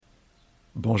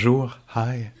Bonjour,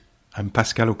 hi, I'm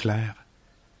Pascal Auclair.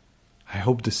 I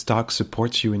hope this talk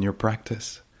supports you in your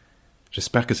practice.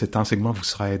 J'espère que cet enseignement vous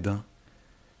sera aidant.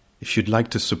 If you'd like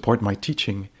to support my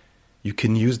teaching, you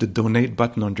can use the donate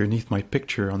button underneath my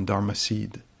picture on Dharma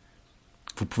Seed.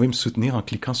 Vous pouvez me soutenir en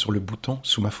cliquant sur le bouton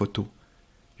sous ma photo.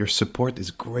 Your support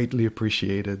is greatly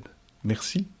appreciated.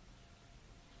 Merci.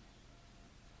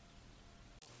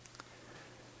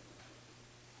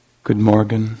 Good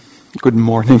morning. Good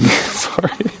morning.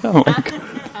 Sorry. Oh my God.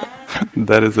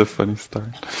 That is a funny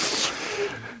start.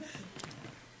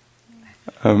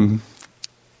 I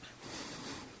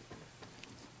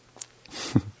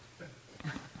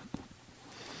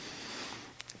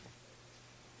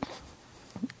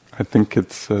think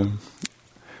it's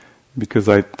because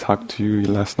I talked to you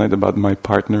last night about my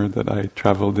partner that I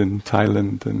traveled in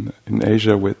Thailand and in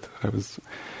Asia with. I was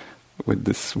with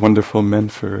this wonderful man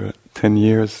for 10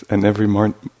 years, and every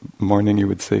morning he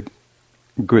would say,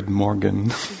 "Good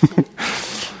morning."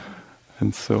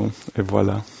 And so, et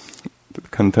voilà, the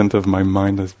content of my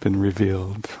mind has been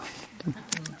revealed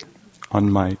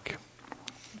on mic.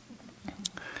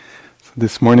 So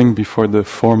this morning, before the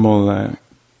formal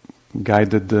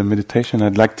guided meditation,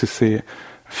 I'd like to say a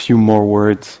few more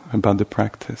words about the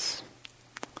practice.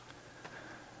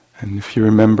 And if you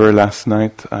remember last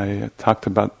night, I talked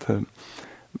about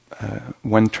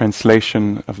one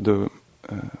translation of the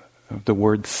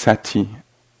word sati,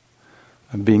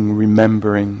 being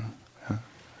remembering.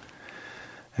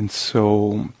 And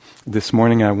so this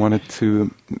morning I wanted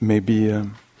to maybe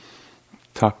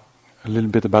talk a little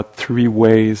bit about 3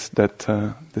 ways that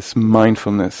this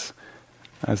mindfulness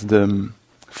as the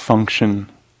function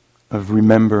of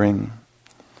remembering.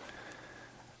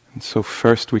 And so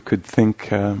first we could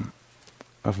think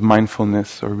of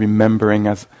mindfulness or remembering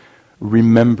as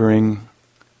remembering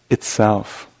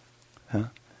itself.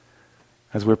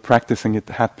 As we're practicing, it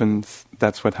happens,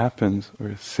 that's what happens.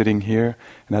 We're sitting here,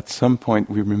 and at some point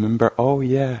we remember, oh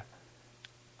yeah,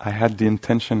 I had the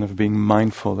intention of being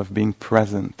mindful, of being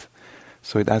present.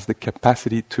 So it has the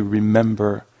capacity to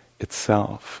remember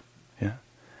itself. Yeah?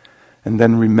 And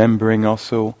then remembering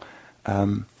also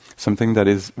something that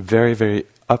is very, very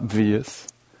obvious,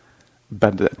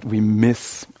 but that we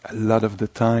miss a lot of the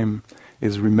time,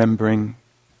 is remembering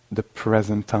the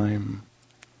present time.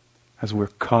 As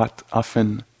we're caught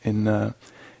often in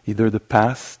either the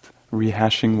past,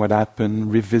 rehashing what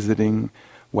happened, revisiting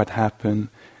what happened.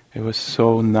 It was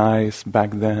so nice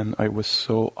back then, it was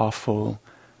so awful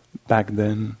back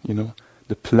then,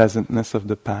 the pleasantness of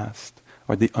the past,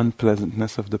 or the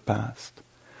unpleasantness of the past.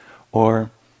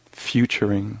 Or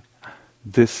futuring,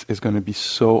 this is going to be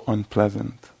so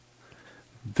unpleasant.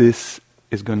 This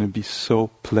is going to be so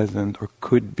pleasant, or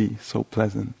could be so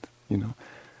pleasant,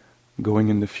 going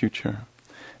in the future.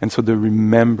 And so the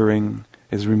remembering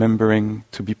is remembering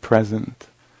to be present,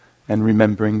 and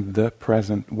remembering the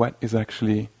present, what is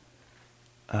actually,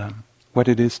 what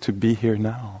it is to be here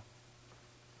now.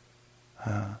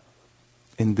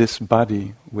 In this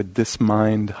body, with this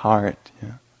mind, heart.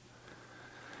 Yeah?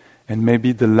 And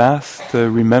maybe the last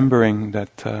remembering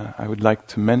that I would like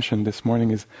to mention this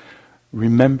morning is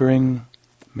remembering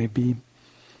maybe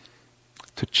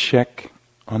to check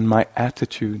on my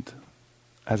attitude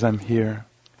as I'm here.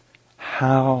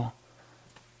 How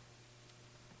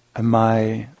am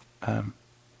I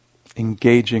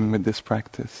engaging with this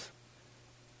practice?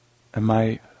 Am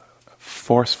I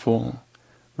forceful,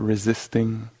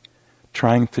 resisting,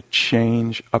 trying to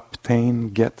change, obtain,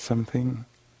 get something?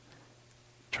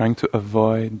 Trying to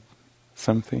avoid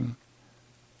something?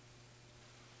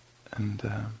 And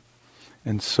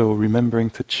so remembering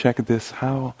to check this,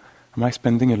 how am I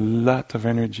spending a lot of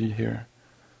energy here?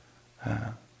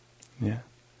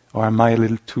 Or am I a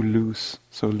little too loose,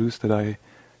 so loose that I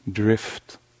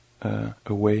drift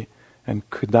away? And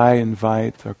could I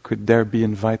invite, or could there be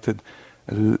invited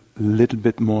a little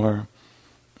bit more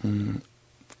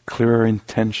clearer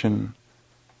intention,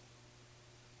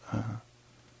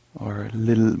 or a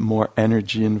little more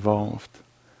energy involved?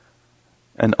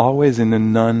 And always in a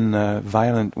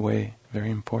non-violent way, very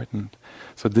important.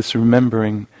 So this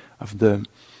remembering of the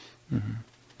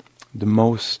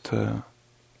most,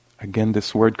 again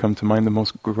this word come to mind, the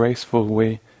most graceful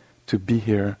way to be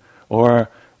here, or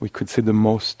we could say the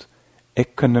most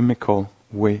economical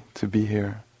way to be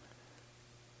here.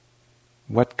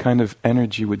 What kind of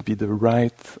energy would be the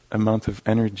right amount of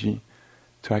energy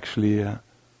to actually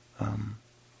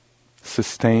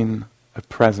sustain a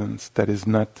presence that is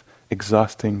not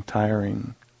exhausting,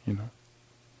 tiring,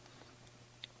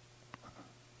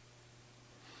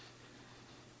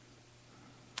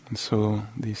 And so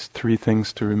these three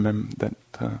things to remember that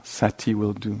sati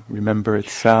will do: remember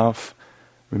itself,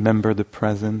 remember the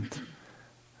present,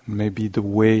 and maybe the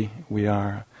way we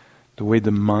are, the way the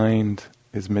mind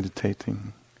is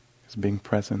meditating, is being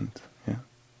present. Yeah.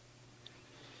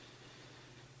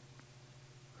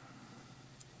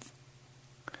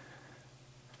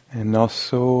 And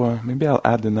also, maybe I'll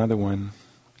add another one,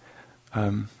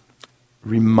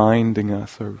 reminding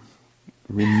us or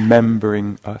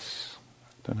remembering us.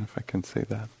 I don't know if I can say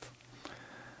that.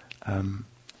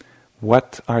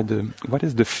 What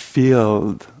is the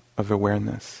field of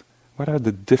awareness? What are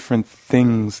the different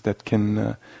things that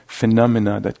can,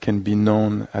 phenomena that can be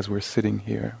known as we're sitting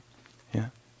here? Yeah.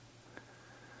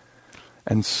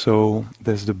 And so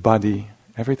there's the body.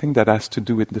 Everything that has to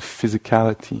do with the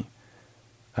physicality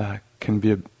can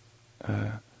be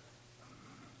a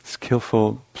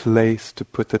skillful place to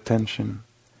put attention.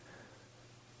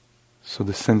 So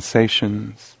the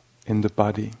sensations in the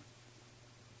body.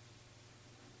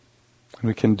 And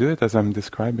we can do it as I'm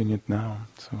describing it now.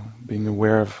 So being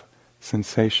aware of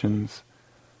sensations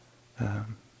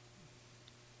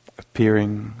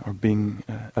appearing or being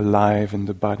alive in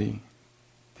the body.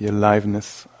 The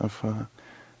aliveness of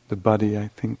the body, I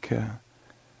think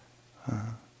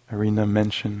Arina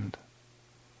mentioned.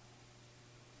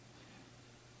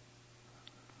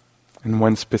 And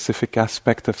one specific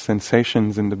aspect of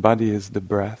sensations in the body is the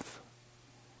breath.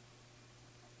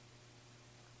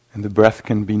 And the breath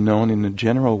can be known in a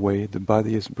general way. The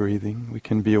body is breathing. We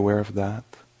can be aware of that.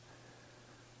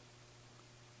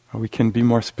 Or we can be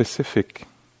more specific.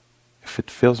 If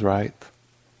it feels right,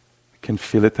 we can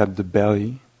feel it at the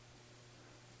belly.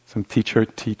 Some teacher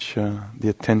teach the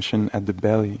attention at the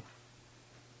belly.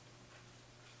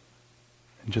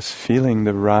 And just feeling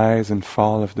the rise and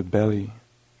fall of the belly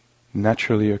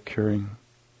naturally occurring.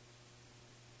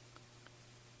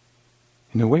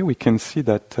 In a way we can see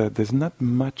that there's not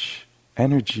much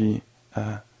energy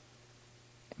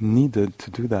needed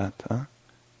to do that.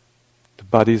 The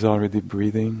body's already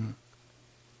breathing.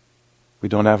 We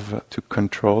don't have to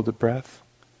control the breath.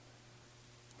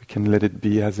 We can let it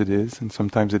be as it is, and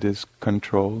sometimes it is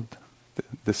controlled,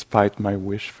 despite my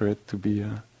wish for it to be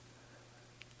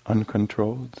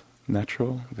uncontrolled,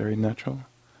 natural, very natural.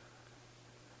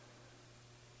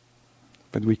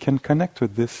 But we can connect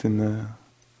with this in a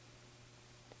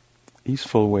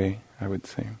easeful way, I would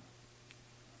say.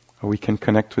 Or we can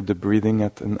connect with the breathing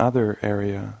at another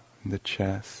area in the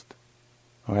chest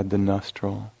or at the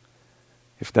nostril,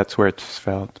 if that's where it's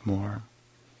felt more.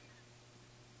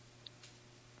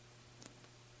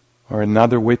 Or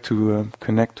another way to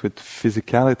connect with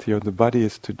physicality or the body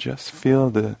is to just feel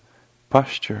the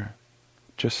posture.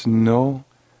 Just know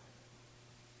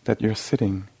that you're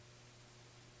sitting.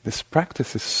 This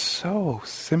practice is so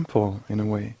simple in a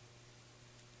way.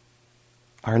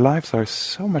 Our lives are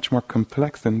so much more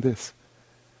complex than this.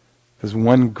 As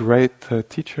one great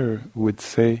teacher would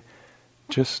say,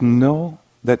 just know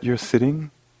that you're sitting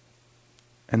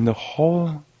and the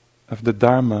whole of the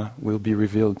Dharma will be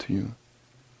revealed to you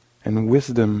and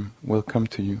wisdom will come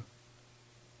to you.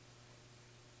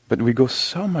 But we go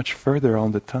so much further all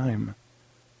the time.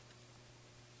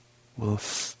 We'll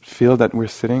feel that we're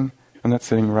sitting. I'm not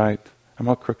sitting right. I'm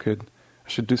all crooked. I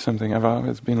should do something. I've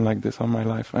always been like this all my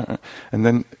life. And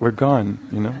then we're gone,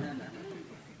 you know.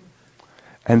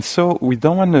 And so we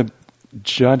don't want to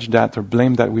judge that or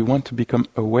blame that. We want to become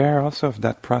aware also of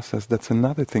that process. That's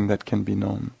another thing that can be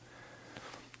known.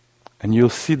 And you'll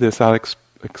see this. I'll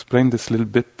explain this a little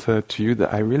bit to you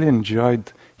that I really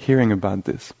enjoyed hearing about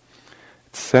this.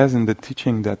 It says in the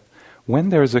teaching that when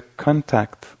there is a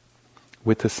contact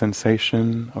with a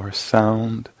sensation or a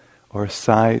sound or a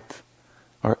sight,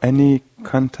 or any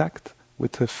contact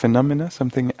with a phenomena,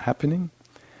 something happening,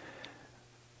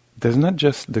 there's not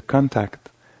just the contact,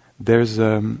 there's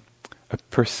a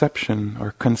perception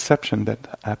or conception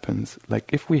that happens.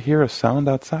 Like if we hear a sound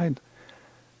outside,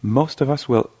 most of us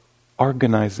will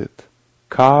organize it.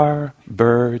 Car,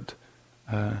 bird,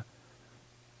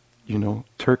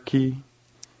 turkey.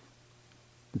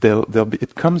 They'll be.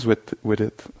 It comes with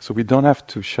it, so we don't have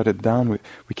to shut it down.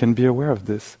 We can be aware of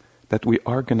this. That we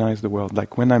organize the world.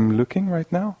 Like when I'm looking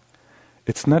right now,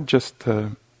 it's not just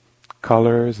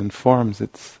colors and forms,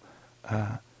 it's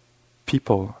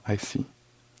people I see.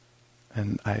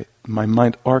 And my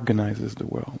mind organizes the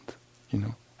world.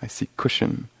 I see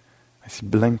cushion, I see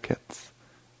blankets,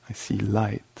 I see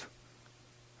light.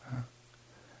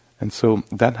 And so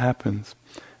that happens.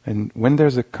 And when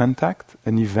there's a contact,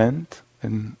 an event, a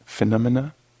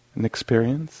phenomena, an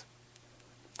experience,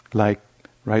 like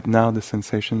right now, the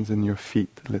sensations in your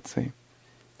feet, let's say.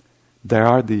 There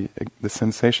are the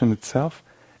sensation itself,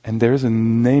 And there is a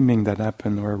naming that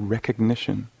happens, or a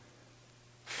recognition.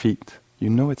 Feet. You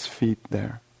know it's feet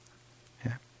there.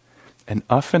 Yeah? And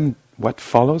often what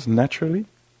follows naturally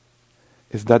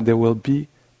is that there will be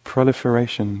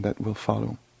proliferation that will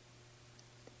follow.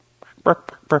 Bark,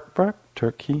 bark, bark, bark.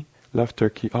 Turkey. Love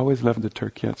turkey. Always loved the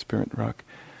turkey at Spirit Rock.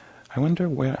 I wonder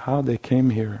how they came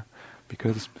here.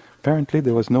 Because apparently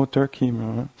there was no turkey.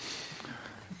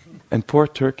 And poor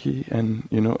turkey, and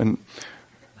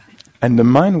and the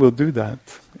mind will do that,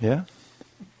 yeah?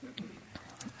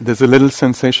 There's a little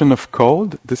sensation of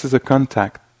cold. This is a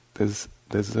contact. There's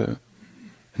an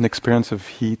experience of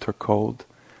heat or cold.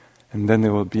 And then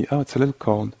there will be, it's a little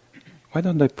cold. Why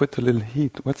don't I put a little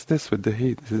heat? What's this with the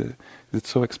heat? Is it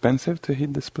so expensive to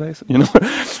heat this place?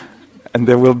 And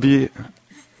there will be,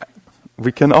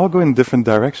 we can all go in different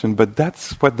directions, but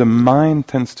that's what the mind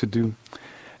tends to do.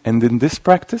 And in this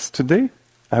practice today,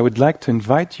 I would like to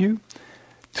invite you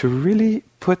to really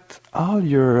put all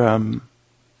your,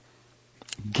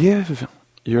 give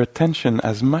your attention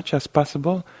as much as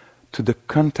possible to the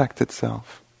contact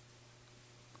itself,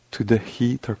 to the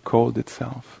heat or cold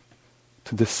itself,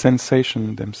 to the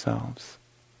sensation themselves,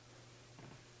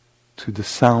 to the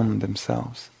sound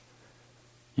themselves.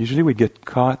 Usually we get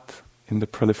caught in the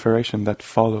proliferation that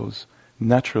follows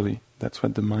naturally. That's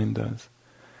what the mind does.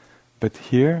 But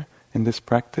here, in this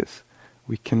practice,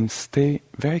 we can stay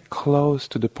very close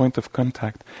to the point of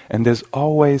contact, and there's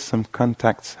always some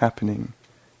contacts happening.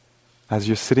 As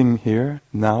you're sitting here,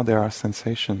 now there are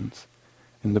sensations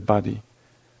in the body.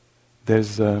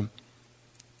 There's the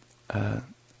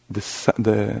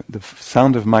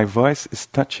sound of my voice is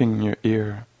touching your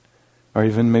ear, or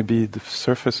even maybe the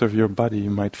surface of your body. You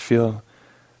might feel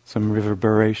some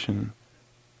reverberation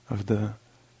of the...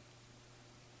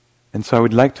 And so I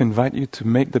would like to invite you to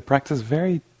make the practice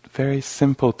very, very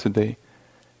simple today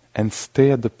and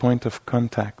stay at the point of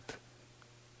contact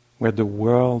where the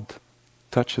world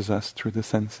touches us through the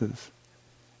senses.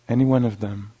 Any one of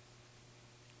them.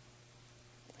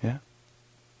 Yeah?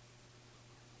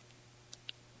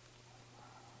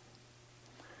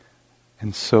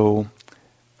 And so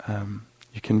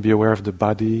you can be aware of the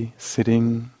body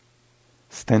sitting,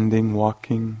 standing,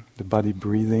 walking, the body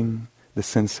breathing, the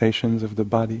sensations of the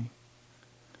body.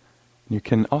 You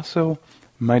can also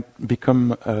you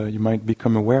might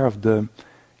become aware of the,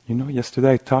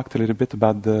 yesterday I talked a little bit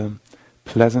about the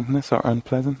pleasantness or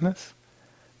unpleasantness.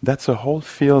 That's a whole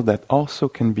field that also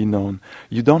can be known.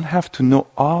 You don't have to know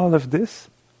all of this,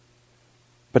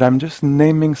 but I'm just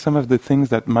naming some of the things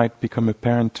that might become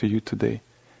apparent to you today.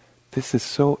 This is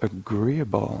so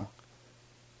agreeable.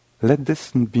 Let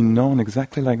this be known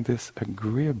exactly like this,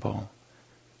 agreeable,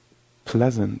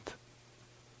 pleasant.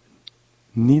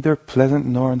 Neither pleasant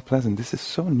nor unpleasant. This is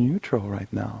so neutral right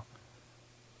now.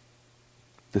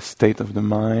 The state of the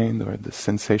mind or the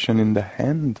sensation in the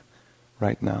hand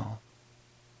right now.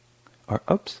 Or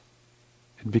it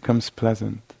becomes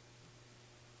pleasant.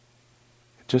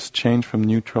 It just changed from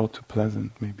neutral to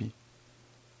pleasant maybe.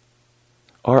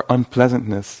 Or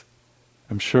unpleasantness.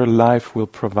 I'm sure life will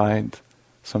provide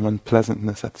some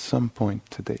unpleasantness at some point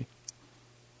today.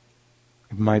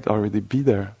 It might already be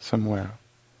there somewhere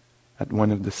at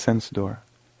one of the sense door.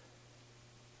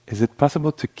 Is it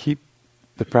possible to keep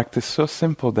the practice so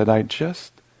simple that I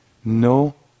just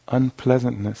know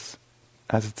unpleasantness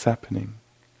as it's happening?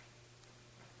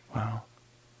 Wow,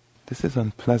 this is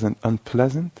unpleasant.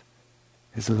 Unpleasant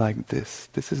is like this.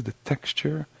 This is the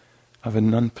texture of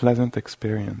an unpleasant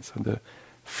experience, or the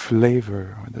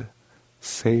flavor, or the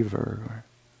savor.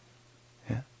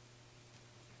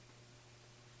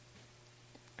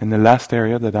 And the last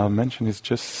area that I'll mention is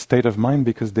just state of mind,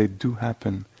 because they do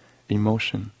happen,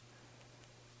 emotion.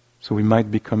 So we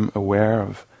might become aware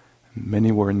of,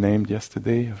 many were named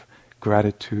yesterday, of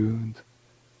gratitude,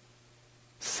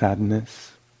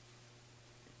 sadness,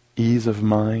 ease of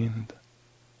mind,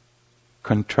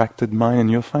 contracted mind,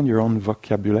 and you'll find your own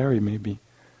vocabulary maybe.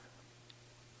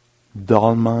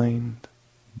 Dull mind,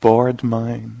 bored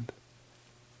mind,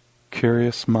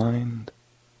 curious mind.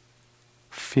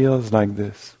 Feels like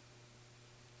this.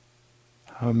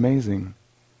 How amazing.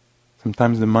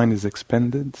 Sometimes the mind is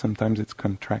expanded, sometimes it's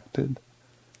contracted.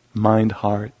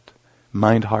 Mind-heart,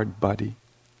 body.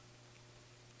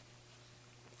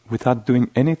 Without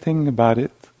doing anything about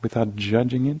it, without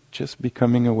judging it, just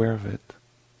becoming aware of it.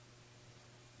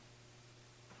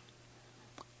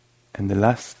 And the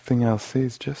last thing I'll say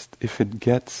is just, if it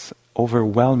gets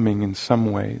overwhelming in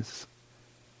some ways,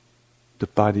 the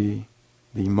body,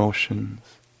 the emotions,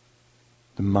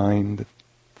 the mind, the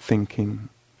thinking,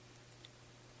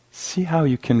 see how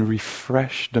you can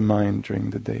refresh the mind during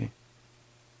the day.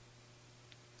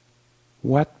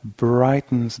 What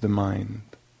brightens the mind?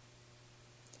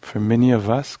 For many of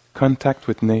us, contact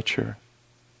with nature.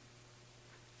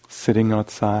 Sitting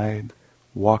outside,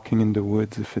 walking in the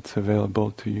woods if it's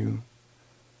available to you.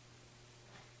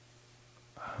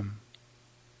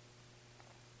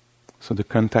 So the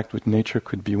contact with nature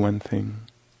could be one thing.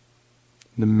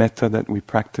 The metta that we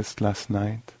practiced last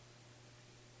night.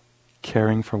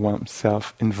 Caring for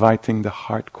oneself, inviting the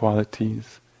heart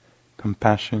qualities,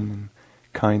 compassion and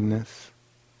kindness.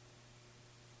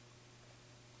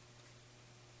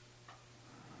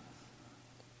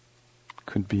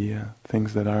 Could be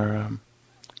things that are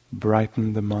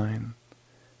brighten the mind.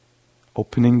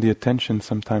 Opening the attention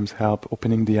sometimes help,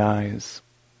 opening the eyes.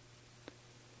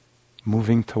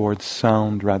 Moving towards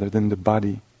sound rather than the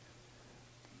body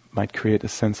might create a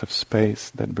sense of space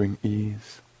that bring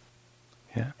ease.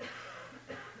 Yeah.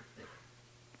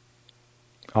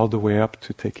 All the way up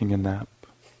to taking a nap.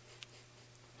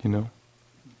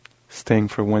 Staying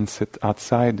for one sit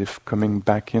outside if coming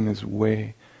back in is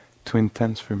way too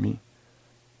intense for me.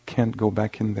 Can't go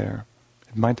back in there.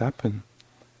 It might happen.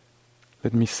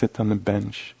 Let me sit on a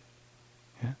bench,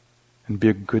 yeah, and be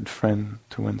a good friend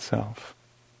to oneself.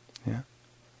 Yeah.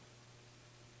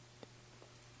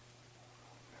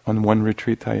 On one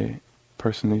retreat, I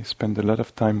personally spent a lot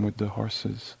of time with the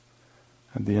horses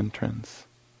at the entrance.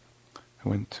 I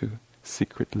went to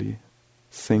secretly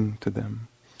sing to them.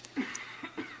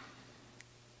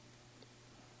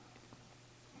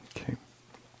 Okay.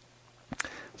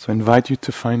 So I invite you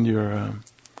to find your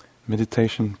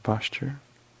meditation posture.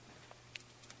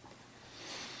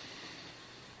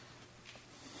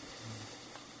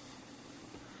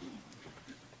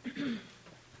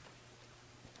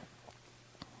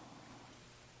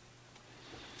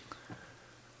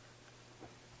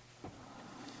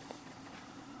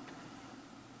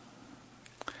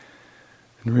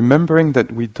 And remembering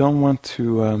that we don't want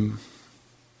to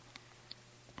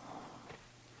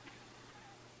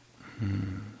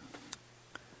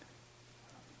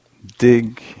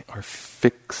dig or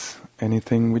fix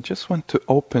anything. We just want to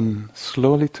open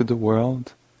slowly to the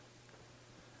world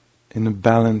in a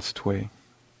balanced way,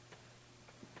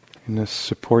 in a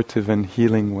supportive and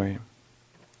healing way.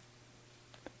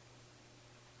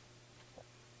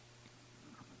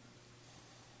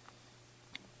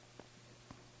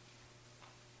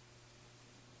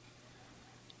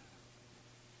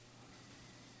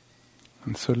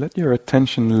 And so let your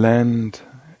attention land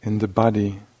in the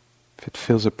body if it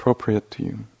feels appropriate to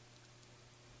you.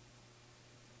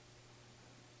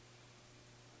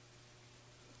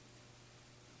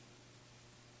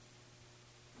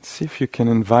 See if you can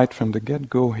invite from the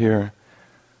get-go here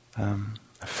a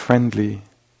friendliness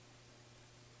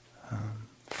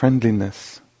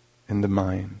in the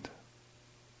mind.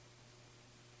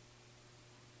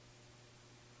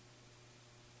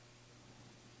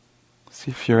 See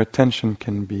if your attention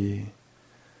can be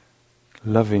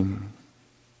loving,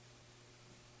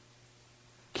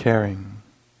 caring,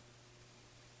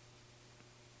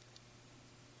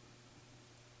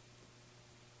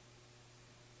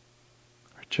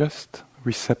 or just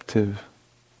receptive,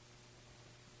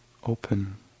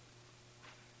 open.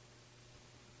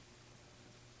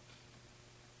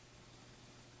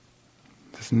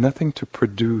 There's nothing to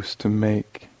produce, to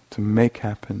make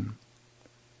happen.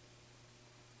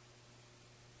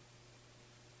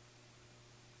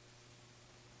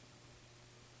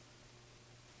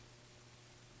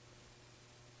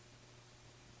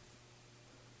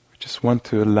 Just want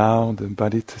to allow the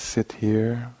body to sit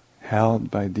here,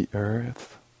 held by the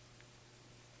earth,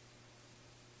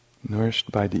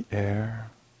 nourished by the air.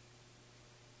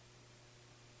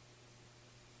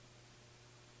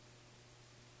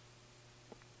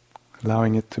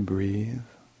 Allowing it to breathe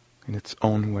in its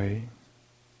own way.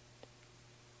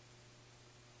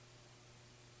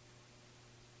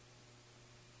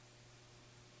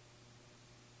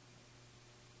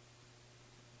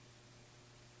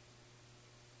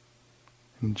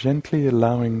 And gently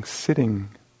allowing sitting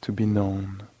to be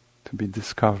known, to be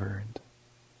discovered.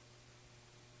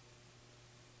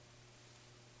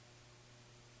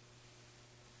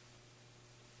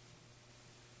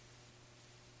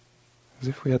 As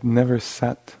if we had never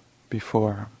sat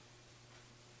before.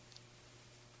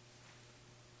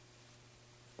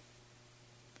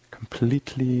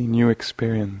 Completely new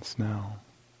experience now.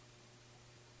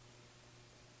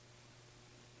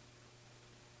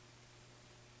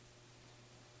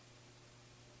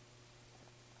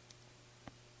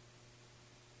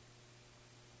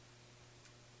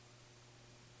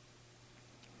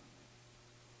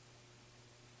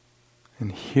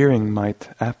 And hearing might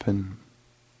happen.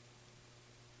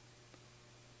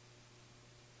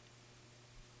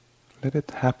 Let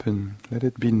it happen, let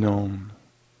it be known.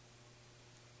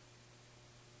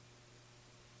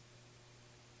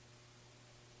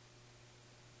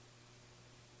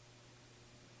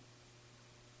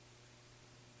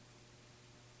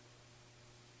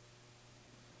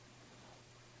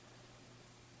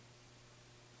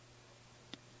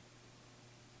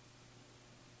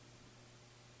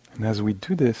 And as we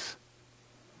do this,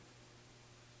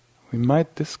 we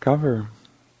might discover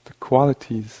the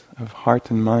qualities of heart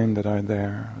and mind that are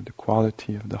there, or the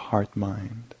quality of the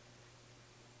heart-mind.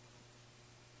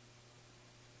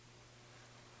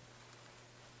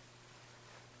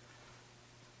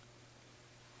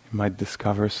 You might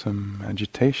discover some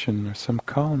agitation or some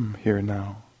calm here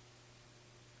now.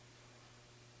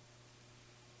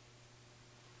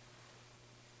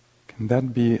 Can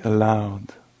that be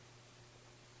allowed,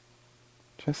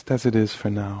 just as it is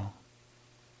for now?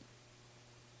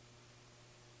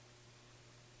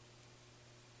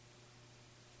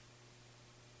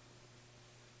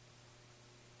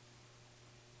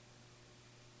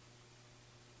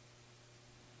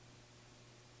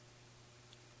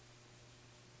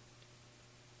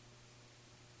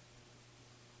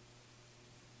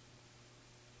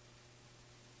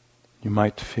 You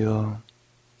might feel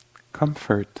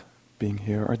comfort being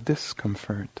here or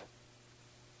discomfort.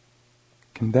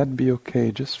 Can that be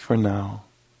okay just for now?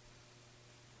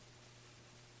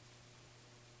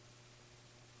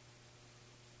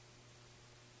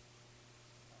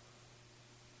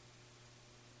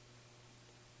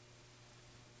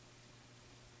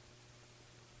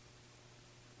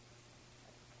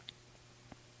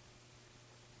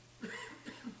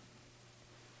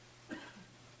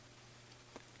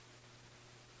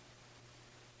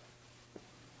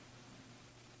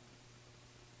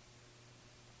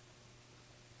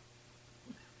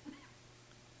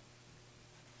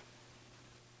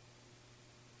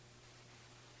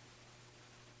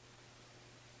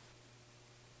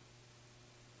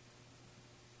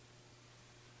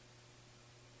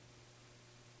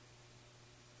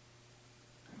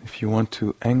 If you want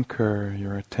to anchor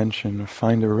your attention or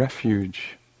find a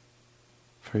refuge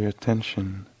for your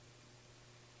attention,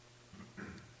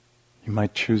 you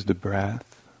might choose the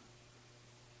breath,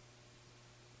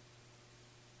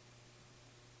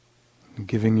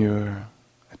 giving your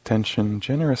attention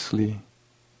generously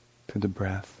to the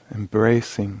breath,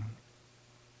 embracing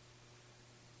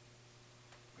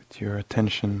with your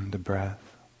attention the breath.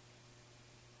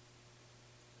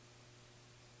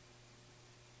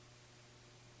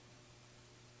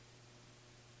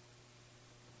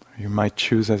 You might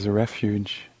choose as a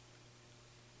refuge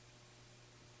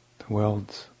the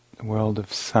world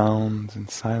of sounds and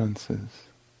silences,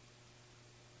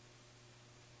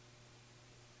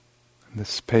 and the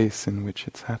space in which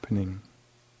it's happening.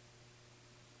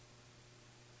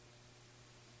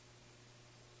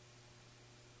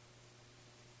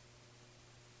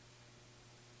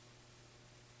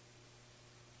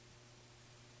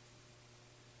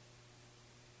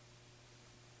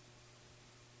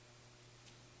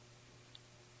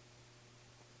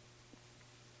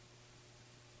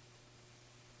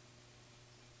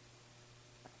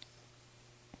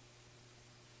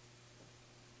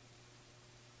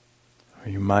 Or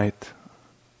you might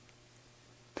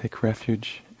take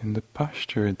refuge in the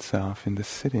posture itself, in the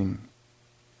sitting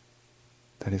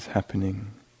that is happening.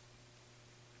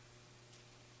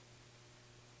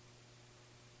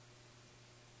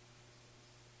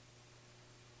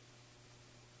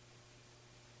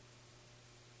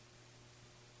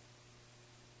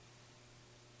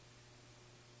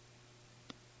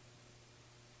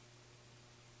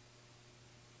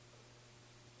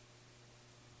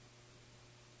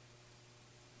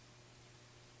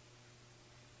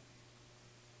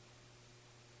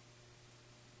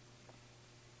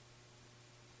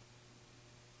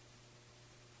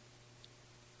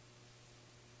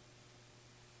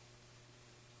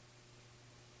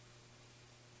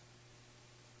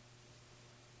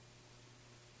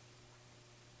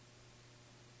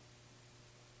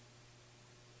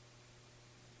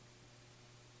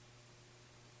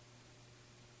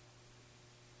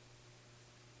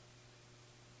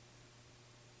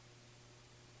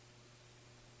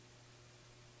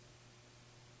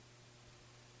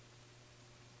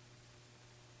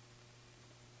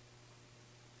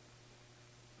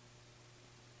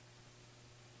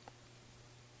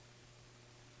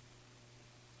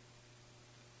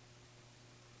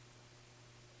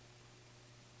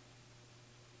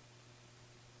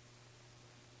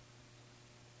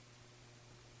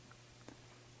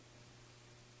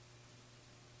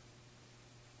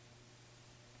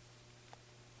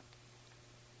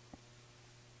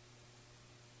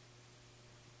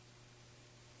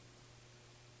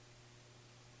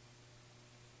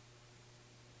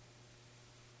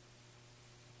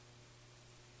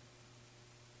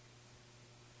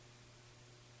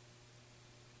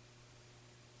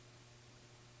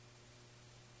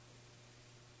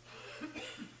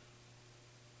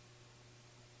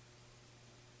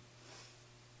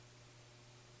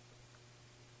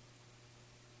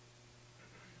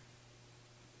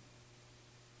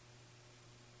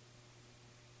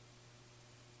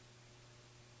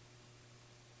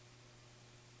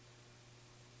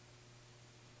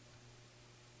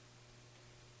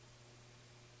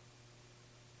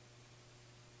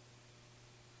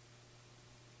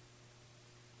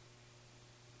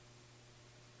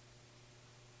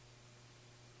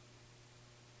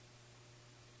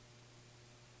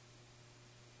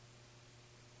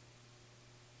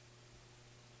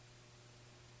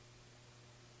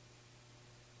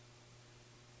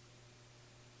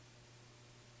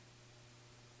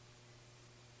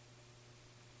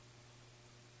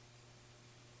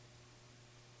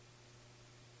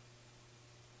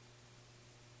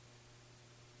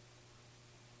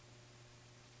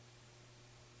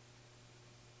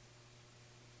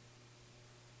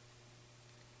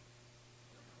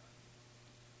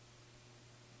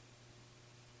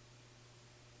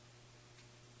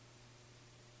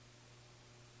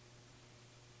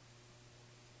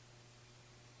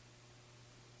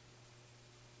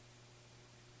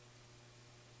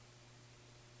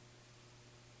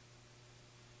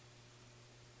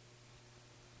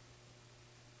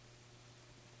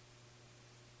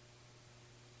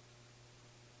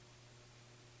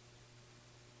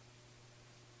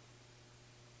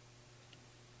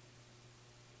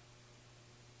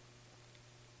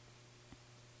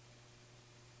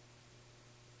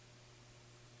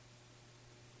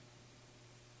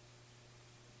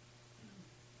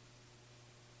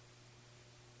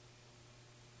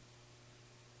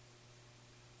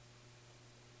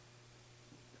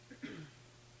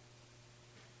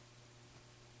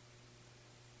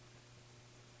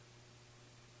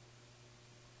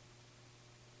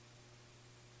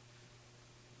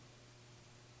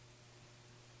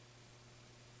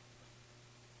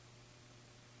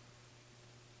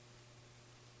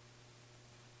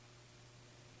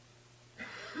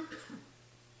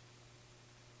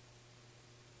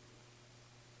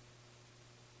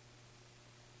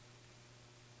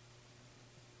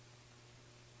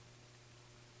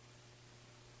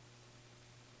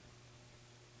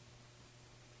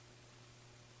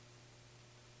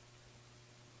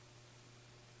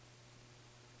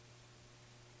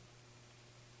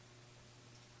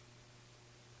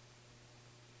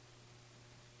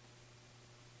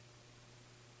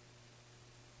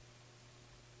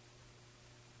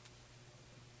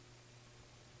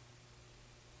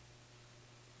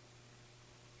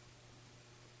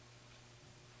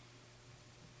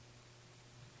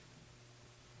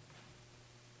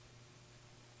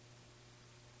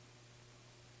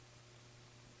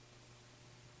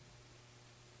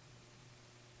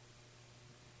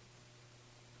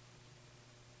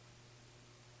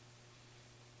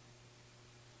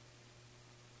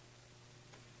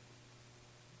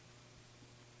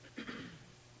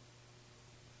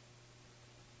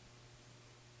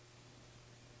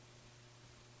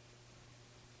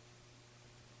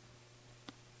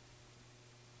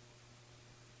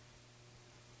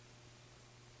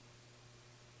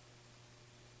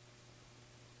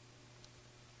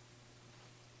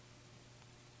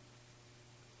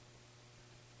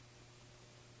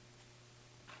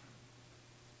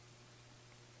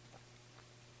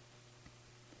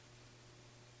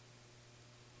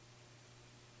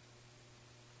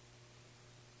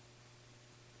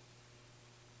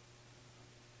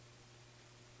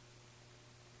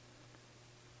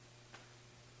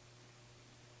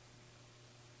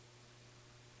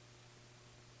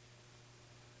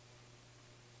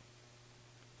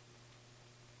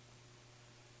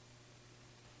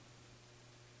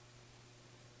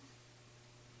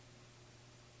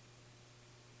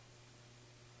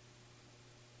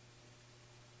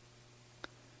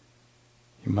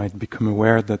 You might become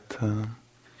aware that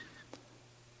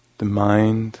the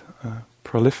mind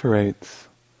proliferates,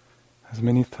 has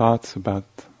many thoughts about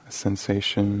a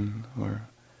sensation or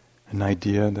an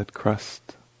idea that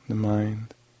crossed the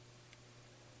mind.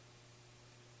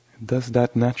 It does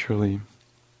that naturally.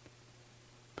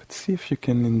 But see if you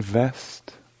can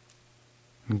invest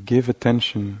and give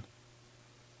attention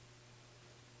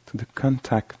to the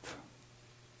contact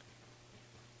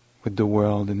with the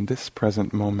world in this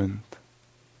present moment,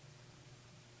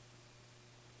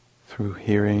 through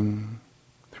hearing,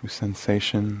 through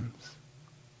sensations.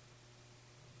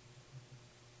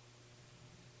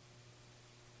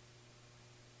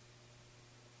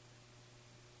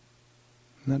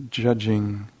 Not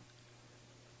judging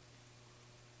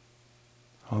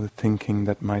all the thinking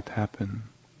that might happen,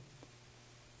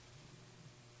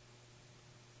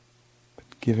 but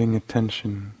giving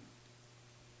attention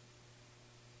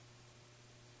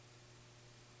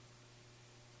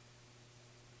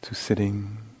to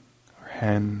sitting, or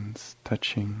hands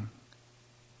touching,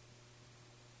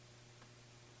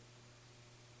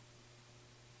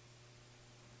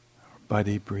 or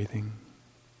body breathing.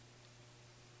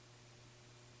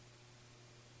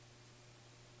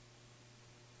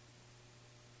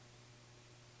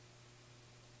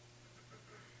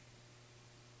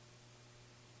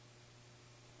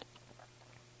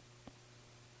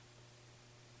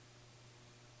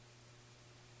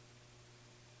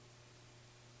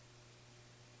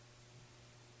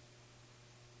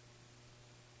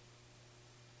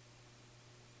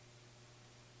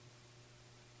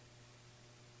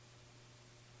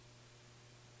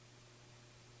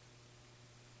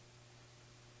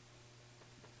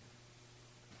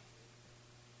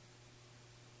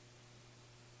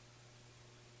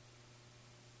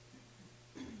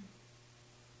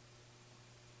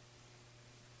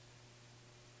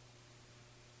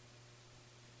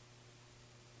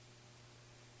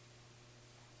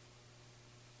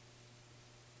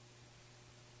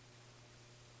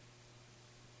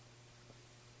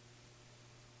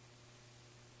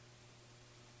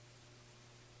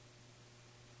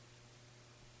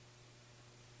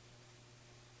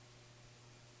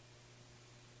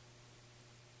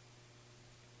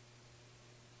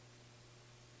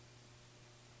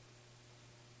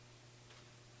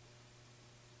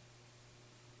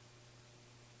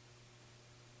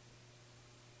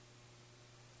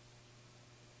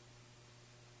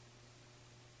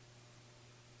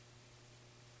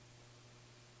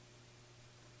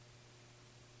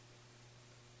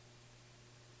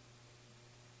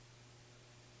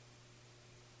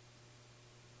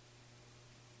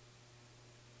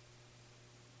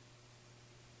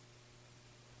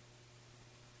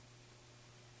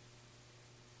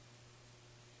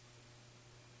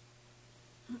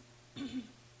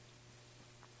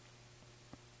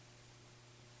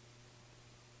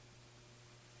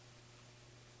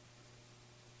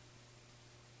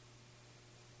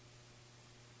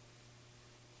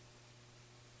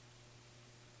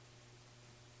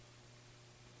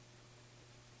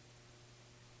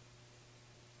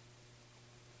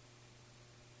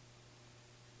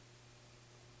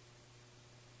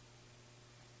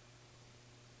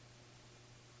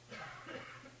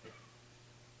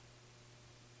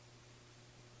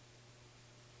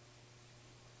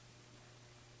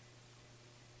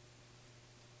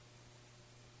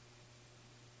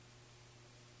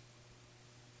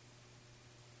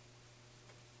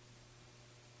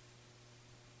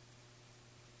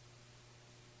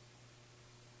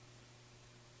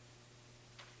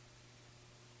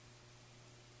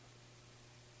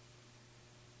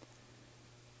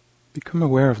 Become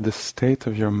aware of the state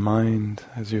of your mind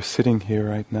as you're sitting here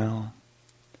right now.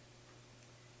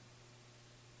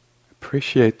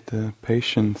 Appreciate the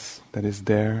patience that is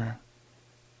there,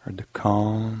 or the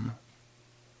calm,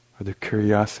 or the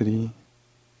curiosity,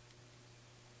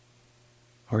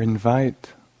 or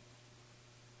invite.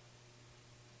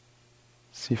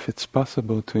 See if it's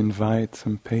possible to invite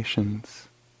some patience,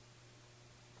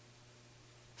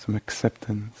 some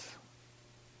acceptance.